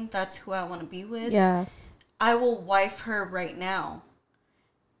seen. That's who I want to be with. Yeah. I will wife her right now.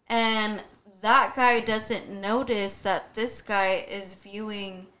 And that guy doesn't notice that this guy is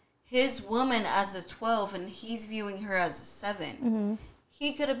viewing his woman as a 12 and he's viewing her as a 7. Mm-hmm.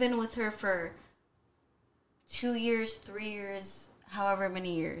 He could have been with her for 2 years, 3 years, however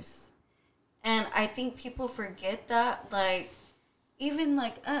many years. And I think people forget that, like, even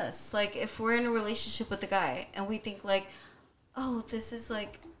like us, like if we're in a relationship with a guy and we think like, oh, this is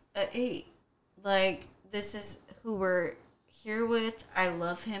like a 8, like this is who we're here with, I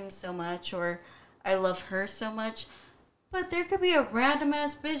love him so much, or I love her so much. But there could be a random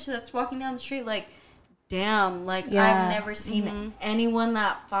ass bitch that's walking down the street like, damn, like I've never seen anyone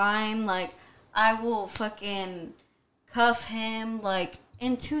that fine, like I will fucking cuff him like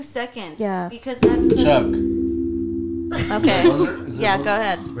in 2 seconds. Yeah. Because that's the Chuck. Okay. Yeah, go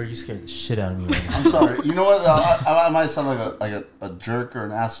ahead. Bro, you scared the shit out of me right now. I'm sorry. You know what? I might sound like a jerk or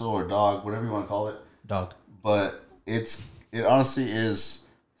an asshole or dog, whatever you want to call it. Dog. But it honestly is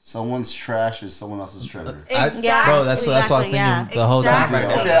someone's trash is someone else's treasure. Exactly. Bro, that's what I was thinking the whole time right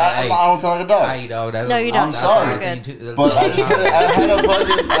now. Okay, I don't sound like a dog. I dog. No, you don't. I'm sorry. But I had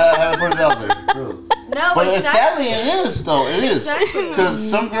to put it out there. Really. No, But exactly. sadly, it is though. It is because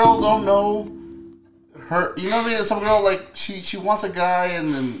some girl don't know her. You know what I mean? Some girl like she wants a guy and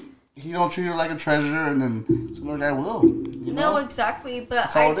then he don't treat her like a treasure, and then some other guy will. You know? No, exactly.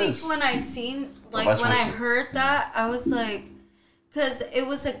 But how I it think is. when I seen, like, vice when I versa. heard that, I was like, because it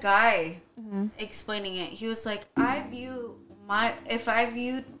was a guy explaining it. He was like, if I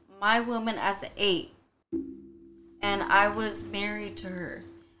viewed my woman as an 8, and I was married to her,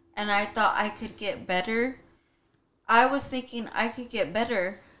 and I thought I could get better, I was thinking I could get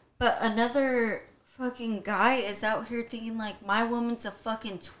better, but another fucking guy is out here thinking like my woman's a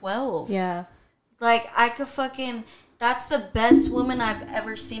fucking 12. Yeah. Like I could fucking, that's the best woman I've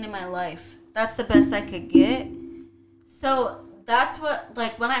ever seen in my life. That's the best I could get. So that's what,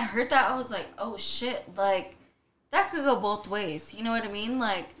 like when I heard that, I was like, oh shit, like that could go both ways. You know what I mean?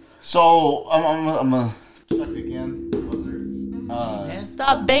 Like, So I'm gonna check again.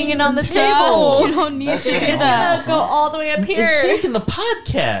 Stop banging on the table. You don't need That's to it. do It's that. gonna go all the way up here. It's shaking the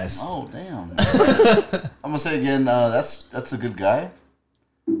podcast. Oh damn! I'm gonna say again. That's a good guy,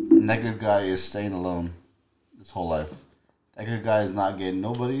 and that good guy is staying alone his whole life. That good guy is not getting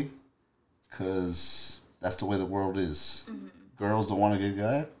nobody, cause that's the way the world is. Mm-hmm. Girls don't want a good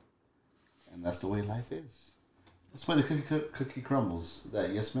guy, and that's the way life is. That's why the cookie crumbles.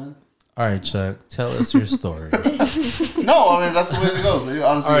 That yes, man. All right, Chuck, tell us your story. No, I mean that's the way it goes. Honestly,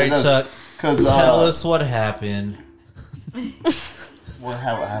 All right, it does. Chuck, 'Cause, tell us what happened. Well,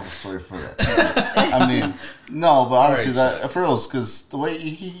 I have a story for that. I mean, no, but honestly, that for real, because the way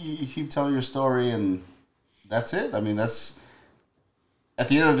you keep telling your story, and that's it. I mean, that's at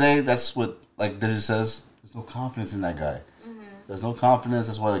the end of the day, that's what like Dizzy says. There's no confidence in that guy. Mm-hmm. There's no confidence.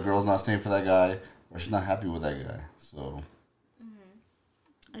 That's why the girl's not staying for that guy, or she's not happy with that guy. So,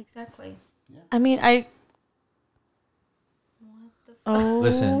 exactly. I mean,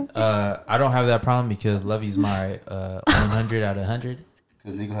 Listen, I don't have that problem because Lovey's my 100 out of 100.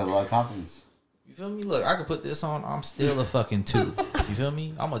 because Nico has a lot of confidence. You feel me? Look, I could put this on. I'm still a fucking 2. You feel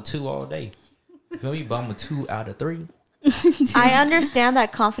me? I'm a 2 all day. You feel me? But I'm a 2 out of 3. I understand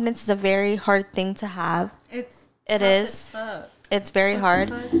that confidence is a very hard thing to have. It Tough is. as fuck. It's very What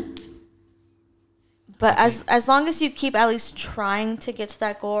the hard. fuck? But as long as you keep at least trying to get to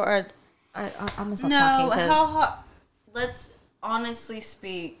that goal, or I'm gonna stop talking. No, 'Cause how hard? Let's honestly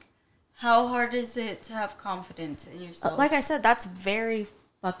speak. How hard is it to have confidence in yourself? like I said, that's very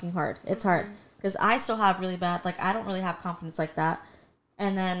fucking hard. It's hard because I still have really bad. Like I don't really have confidence like that.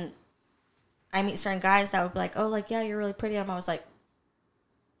 And then I meet certain guys that would be like, "Oh, like yeah, you're really pretty." And I'm always like,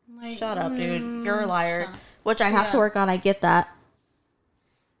 "Shut up, dude. You're a liar." Which I have to work on. I get that.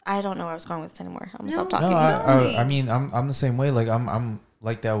 I don't know where I was going with this anymore. I'm gonna stop talking. No, I mean, I'm the same way. Like I'm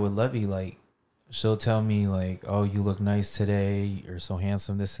like that with Lovey. Like she'll tell me like, "Oh, you look nice today. You're so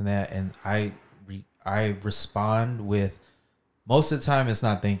handsome. This and that," and I respond with. Most of the time, it's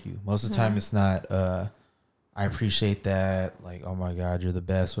not thank you. Most of the time, it's not. I appreciate that. Like, oh my God, you're the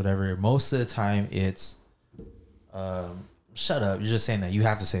best, whatever. Most of the time it's, shut up. You're just saying that. You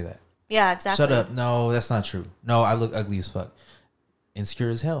have to say that. Yeah, exactly. Shut up. No, that's not true. No, I look ugly as fuck. Insecure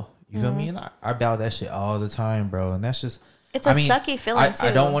as hell. You feel me? And I bow that shit all the time, bro. And that's just... It's a sucky feeling, too.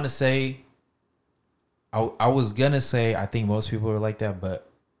 I don't want to say... I was going to say I think most people are like that, but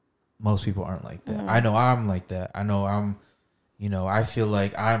most people aren't like that. I know I'm like that. I know I'm... You know, I feel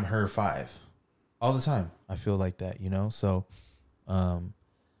like I'm her 5. All the time. I feel like that, you know? So,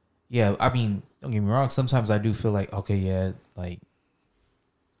 yeah, I mean, don't get me wrong. Sometimes I do feel like, okay, yeah, like,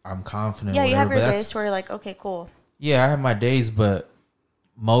 I'm confident. Yeah, whatever, you have your days where you're like, okay, cool. Yeah, I have my days, but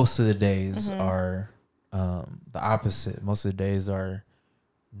most of the days are the opposite. Most of the days are,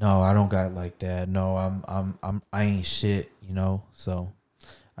 no, I don't got like that. No, I ain't shit, you know? So,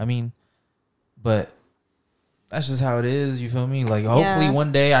 I mean, but that's just how it is. You feel me? Like, hopefully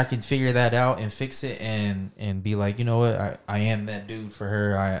one day I can figure that out and fix it and be like, you know what? I am that dude for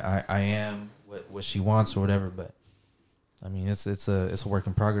her. I am what she wants or whatever. But I mean, it's a work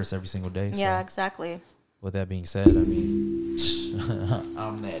in progress every single day. Yeah, so. exactly. With that being said, I mean,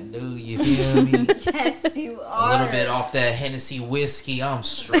 I'm that dude, you feel me? Yes, you are. A little bit off that Hennessy whiskey, I'm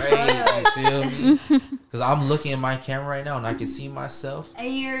straight, you feel me? Because I'm looking at my camera right now and I can see myself.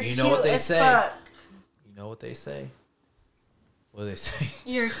 And you're you cute know what they as say? fuck. You know what they say? What do they say?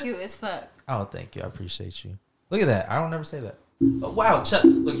 You're cute as fuck. Oh, thank you. I appreciate you. Look at that. I don't ever say that. Oh, wow, Chuck,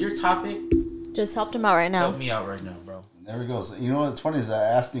 look, your topic just helped him out right now. Help me out right now, bro. There he goes. You know what's funny is I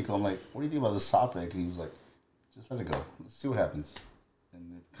asked Nico, I'm like, what do you think about this topic? And he was like, just let it go. Let's see what happens.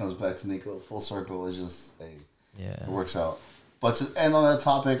 And it comes back to Nico, full circle. It's just, hey, it works out. But to end on that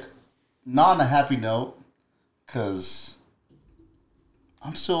topic, not on a happy note, because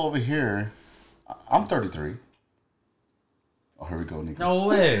I'm still over here. I'm 33. Oh, here we go, Nico. No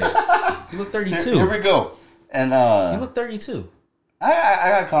way. You look 32. Here we go. And you look 32.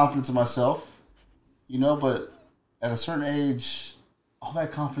 I got confidence in myself, you know, but at a certain age, all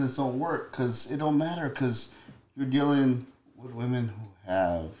that confidence don't work because it don't matter because you're dealing with women who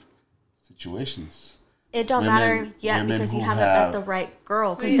have situations. It don't matter yet because you haven't met the right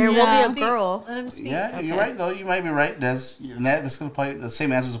girl. Because there will be a girl. Let him speak. Yeah, okay. You're right though. You might be right. That's gonna probably the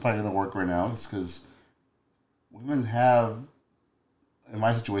same answers are probably gonna work right now. It's because women have. In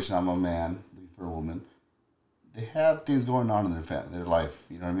my situation, I'm a man. For a woman, they have things going on in their family, their life.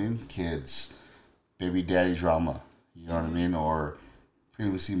 You know what I mean? Kids, baby daddy drama. You know what I mean? Or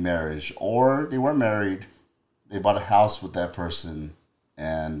previously marriage, or they weren't married. They bought a house with that person,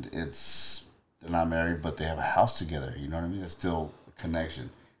 and they're not married, but they have a house together. You know what I mean? It's still a connection.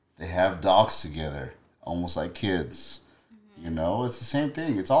 They have dogs together, almost like kids. You know, it's the same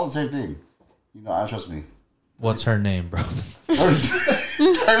thing. It's all the same thing. You know, trust me. What's her name, bro?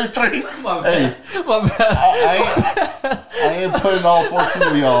 33. My bad. Hey, my bad. I ain't putting all 14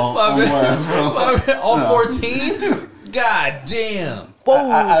 of y'all on blast, bro. My bad. All 14? God damn. Whoa.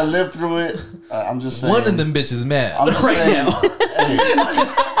 I lived through it. I'm just saying. One of them bitches mad I'm just right saying, now. Hey,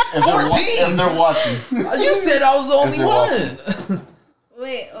 14? If they're watching. You said I was the only one.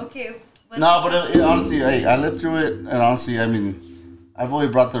 Wait, okay. No, but honestly, hey, I lived through it, and honestly, I mean, I've only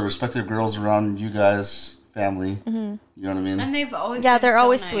brought the respected girls around you guys, family. Mm-hmm. You know what I mean? And they've always they're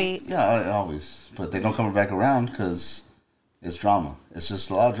always nice. sweet. Yeah, always. But they don't come back around because it's drama. It's just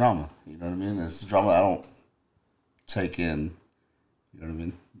a lot of drama. You know what I mean? It's drama I don't take in. You know what I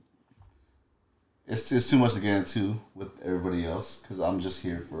mean? It's too much to get into with everybody else because I'm just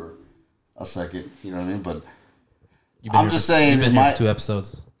here for a second. You know what I mean? But I'm just saying. You've been here for 2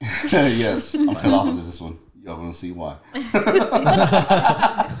 episodes. Yes, I'm cut off into this one. Y'all gonna see why.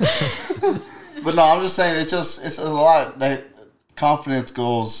 But no, I'm just saying it's a lot. That confidence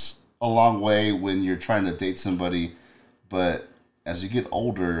goes a long way when you're trying to date somebody, but as you get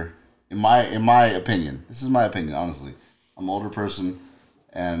older, in my opinion, this is my opinion. Honestly, I'm an older person,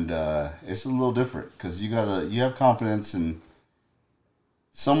 and it's a little different because you have confidence in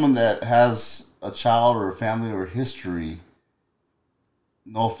someone that has a child or a family or a history.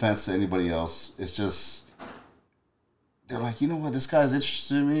 No offense to anybody else. It's just they're like, you know what, this guy's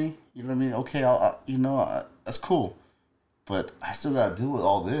interested in me. You know what I mean? Okay, that's cool, but I still gotta deal with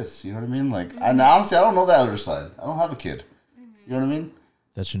all this. You know what I mean? Like, and honestly, I don't know that other side. I don't have a kid. You know what I mean?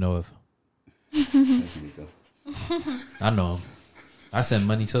 That you know of. Thank you, Nico. I know him. I send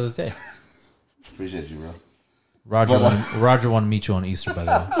money to this day. Appreciate you, bro. Roger wanted to meet you on Easter, by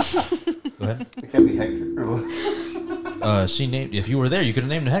the way. Go ahead. It can't be Hector. She named. If you were there, you could have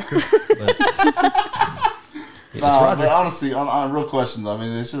named it Hector. But it's Nah, Roger. but honestly, on a real question though, I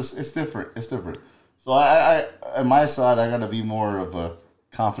mean, it's different. It's different. So I on my side, I gotta be more of a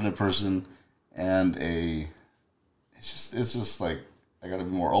confident person and a it's just like I gotta be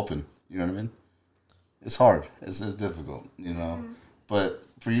more open. You know what I mean? It's hard. It's difficult. You know, but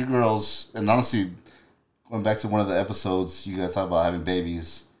for you girls, and honestly, going back to one of the episodes, you guys talk about having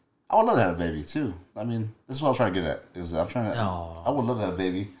babies. I would love to have a baby too. I mean, this is what I was trying to get at. I would love to have a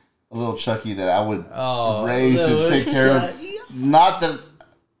baby, a little Chucky that I would raise and take care of. Not that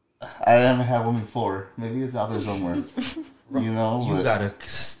I haven't had one before. Maybe it's out there somewhere. You know, you gotta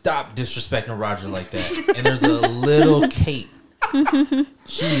stop disrespecting Roger like that. And there's a little Kate.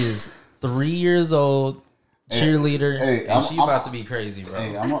 She is 3 years old, cheerleader, and she about to be crazy, bro.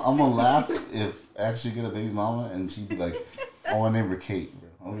 Hey, I'm gonna laugh if I actually get a baby mama and she'd be like, "I want to name her Kate."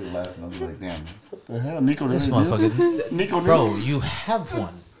 I'll be laughing. I'll be like, "Damn, what the hell, Nico? This motherfucker, Nico, bro, you have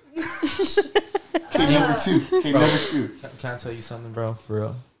one. Kate number two. Kate number two. Can I tell you something, bro? For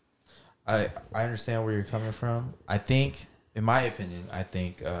real, I understand where you're coming from. I think, in my opinion,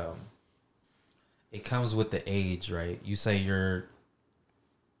 it comes with the age, right? You say you're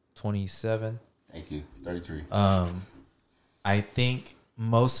 27. Thank you. 33. I think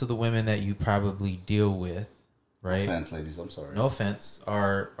most of the women that you probably deal with, right? No offense, ladies. I'm sorry. No offense,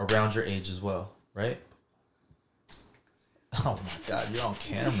 are around your age as well, right? Oh my God, you're on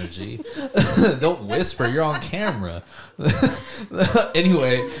camera, G. Don't whisper, you're on camera.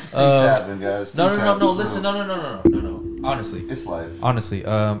 Anyway, things happen, guys. No. Listen, no. Honestly, it's life. Honestly,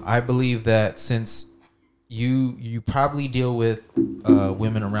 I believe that since you probably deal with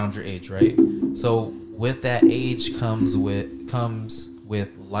women around your age, right? So with that age comes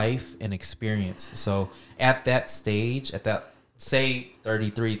with life and experience. So at that stage, at that, say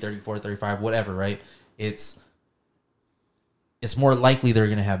 33, 34, 35, whatever, right? It's more likely they're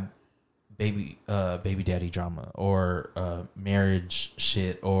gonna have baby daddy drama or marriage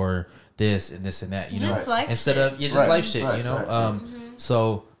shit or this and this and that, you know, just life instead shit. of life shit, you know.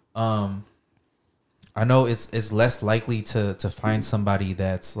 So I know it's less likely to find somebody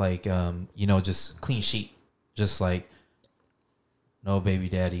that's like you know, just clean sheet, just like no baby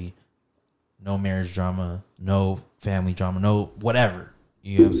daddy, no marriage drama, no family drama, no whatever.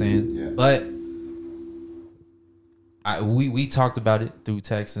 You know what I'm saying? Yeah. But we talked about it through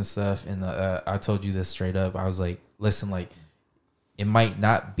text and stuff, and I told you this straight up. I was like, listen, like, it might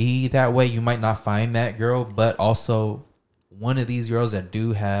not be that way. You might not find that girl, but also one of these girls that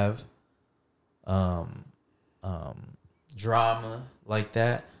do have drama like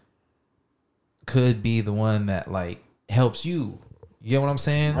that could be the one that like helps you. You get what I'm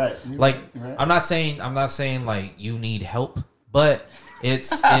saying? Right. Like, right. I'm not saying like you need help, but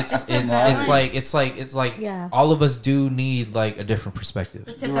it's like Yeah. all of us do need like a different perspective.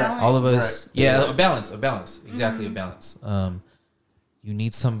 It's a balance. All of us, Right. yeah, a balance, exactly, a balance. You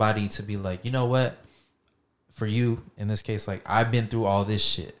need somebody to be like, you know what? For you, in this case, like, I've been through all this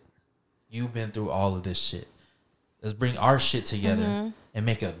shit. You've been through all of this shit. Let's bring our shit together and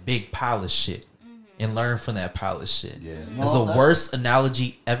make a big pile of shit and learn from that pile of shit. Yeah. It's the worst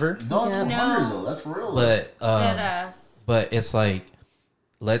analogy ever. No, it's No. funny though. That's real. But Deadass. but it's like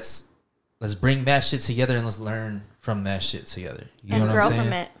let's bring that shit together and let's learn from that shit together. You know And what grow I'm saying?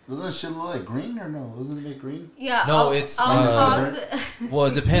 from it. Doesn't that shit look like green or no? Doesn't it make green? Yeah. No, I'll, it's, I'll uh, pause it. Well,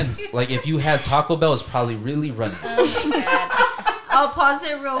 it depends. Like, if you had Taco Bell, it's probably really running. Oh, God. I'll pause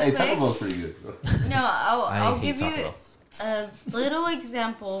it real Hey, quick. Taco Bell's pretty good, bro. No, I'll hate give Taco you Bell. a little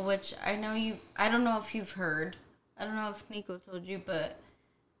example, which I don't know if you've heard. I don't know if Nico told you, but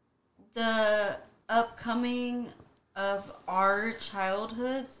the upcoming of our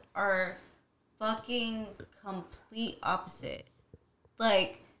childhoods are fucking complete opposite.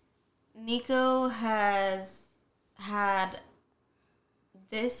 Like, Nico has had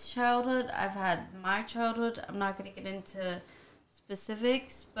this childhood. I've had my childhood. I'm not going to get into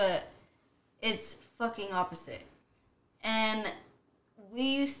specifics, but it's fucking opposite. And we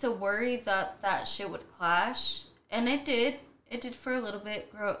used to worry that that shit would clash. And it did. It did for a little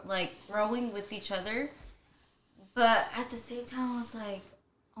bit, growing with each other. But at the same time, I was like,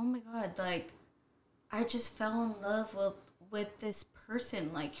 oh my God, like, I just fell in love with this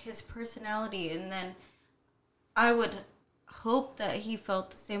person, like, his personality. And then I would hope that he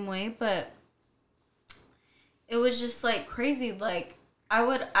felt the same way, but it was just, like, crazy. Like, I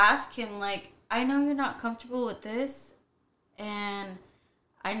would ask him, like, I know you're not comfortable with this, and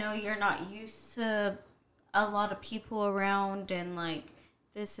I know you're not used to a lot of people around and, like,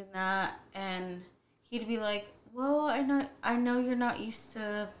 this and that. And he'd be like, well, I know you're not used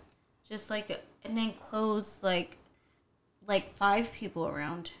to just, like, an enclosed, like 5 people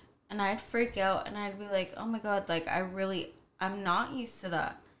around. And I'd freak out, and I'd be like, oh my God, like, I'm not used to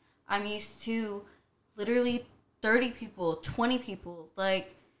that. I'm used to literally 30 people, 20 people.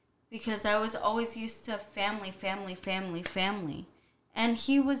 Like, because I was always used to family. And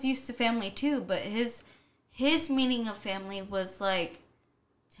he was used to family too, but his meaning of family was like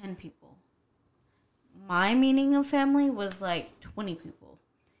 10 people. My meaning of family was like 20 people.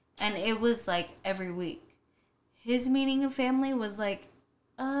 And it was like every week. His meaning of family was like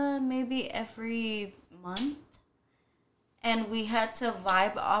maybe every month. And we had to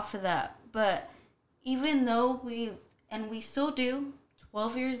vibe off of that. But even though we still do,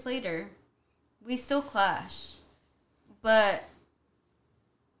 12 years later, we still clash. But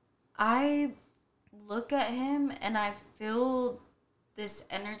I look at him and I feel this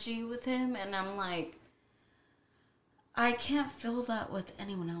energy with him, and I'm like, I can't feel that with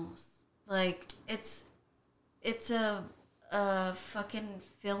anyone else. Like, it's a fucking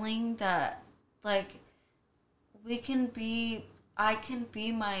feeling that, like, I can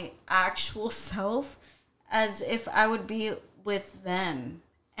be my actual self as if I would be with them.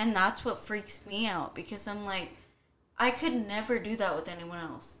 And that's what freaks me out, because I'm like, I could never do that with anyone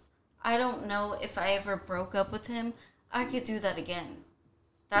else. I don't know if I ever broke up with him, I could do that again.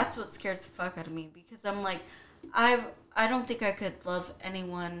 That's what scares the fuck out of me, because I'm like, I don't think I could love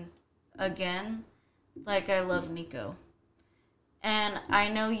anyone again like I love Nico. And I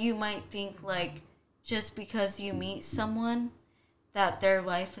know you might think, like, just because you meet someone that their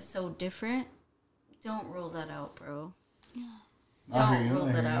life is so different, don't rule that out, bro. Don't rule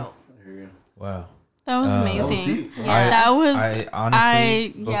that out. Wow. That was amazing. I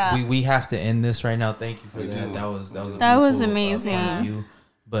honestly, we have to end this right now. Thank you for that. That was amazing. Point of view.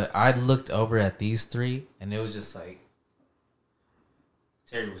 But I looked over at these three, and it was just like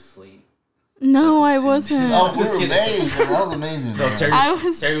Terry was asleep. No, I wasn't. Oh, we were amazing. That was amazing. No,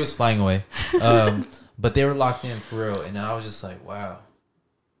 Terry was flying away. But they were locked in for real, and I was just like, wow,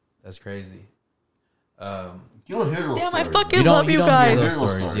 that's crazy. You don't hear those damn, stories. I fucking love you guys. Hear those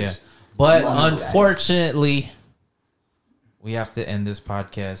stories, yeah. But unfortunately, we have to end this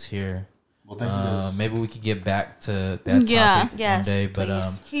podcast here. Well, thank you guys. Maybe we could get back to that topic one day. But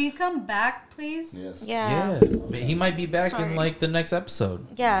can you come back, please? Yes. Yeah. But he might be back in like the next episode.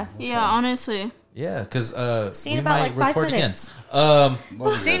 Yeah. Yeah, honestly. Yeah, because See you in we about might like 5 record minutes. again.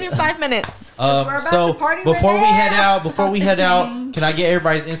 See you in 5 minutes. So before we head out, can I get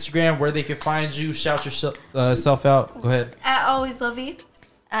everybody's Instagram where they can find you? Shout yourself out. Go ahead. At Always Love You.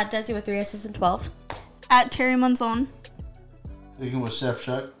 At Desi with 3 S's and 12. At Terry Munzon. Speaking with Chef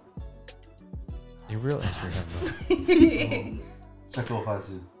Chuck. Your real Instagram, Chuck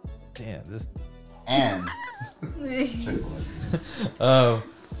 052. Damn, this. And Chuck 052. All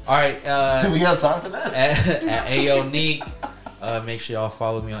right. Do we have time for that? At Ayo Neek. Make sure y'all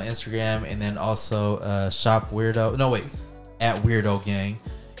follow me on Instagram, and then also Shop Weirdo. No, wait. At Weirdo Gang.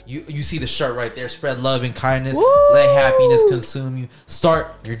 You see the shirt right there. Spread love and kindness. Woo! Let happiness consume you.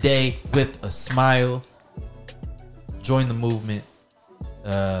 Start your day with a smile. Join the movement.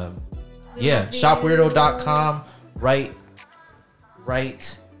 Shopweirdo.com. Right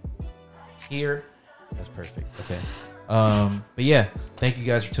here. That's perfect. Okay. But yeah, thank you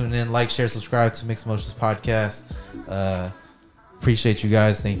guys for tuning in. Like, share, subscribe to Mixed Emotions Podcast. Appreciate you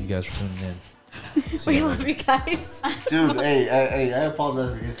guys. Thank you guys for tuning in. We love you guys. Dude, hey, I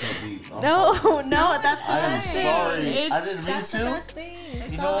apologize for getting so deep. No, that's the best thing. I'm sorry. I didn't mean That's to. the best thing.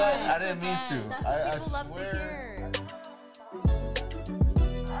 You know what? I didn't mean to. That's what I people love to swear. hear.